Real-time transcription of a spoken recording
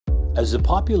As the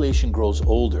population grows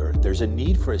older, there's a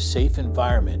need for a safe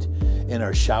environment in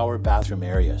our shower bathroom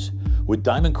areas. With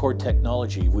Diamond Core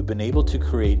technology, we've been able to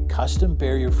create custom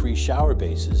barrier-free shower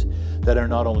bases that are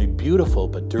not only beautiful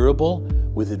but durable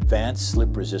with advanced slip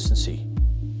resistancy.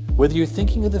 Whether you're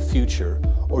thinking of the future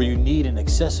or you need an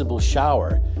accessible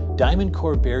shower, Diamond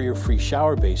Core barrier-free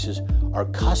shower bases are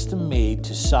custom made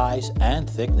to size and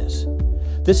thickness.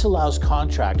 This allows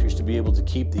contractors to be able to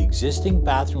keep the existing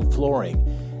bathroom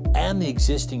flooring and the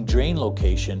existing drain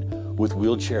location with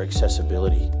wheelchair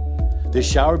accessibility. This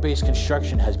shower base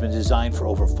construction has been designed for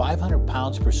over 500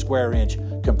 pounds per square inch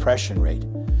compression rate.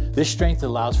 This strength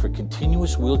allows for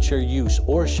continuous wheelchair use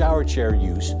or shower chair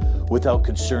use without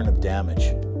concern of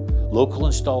damage. Local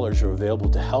installers are available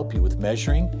to help you with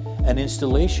measuring and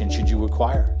installation should you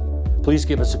require. Please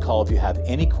give us a call if you have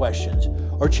any questions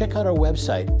or check out our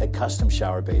website at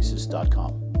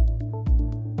customshowerbases.com.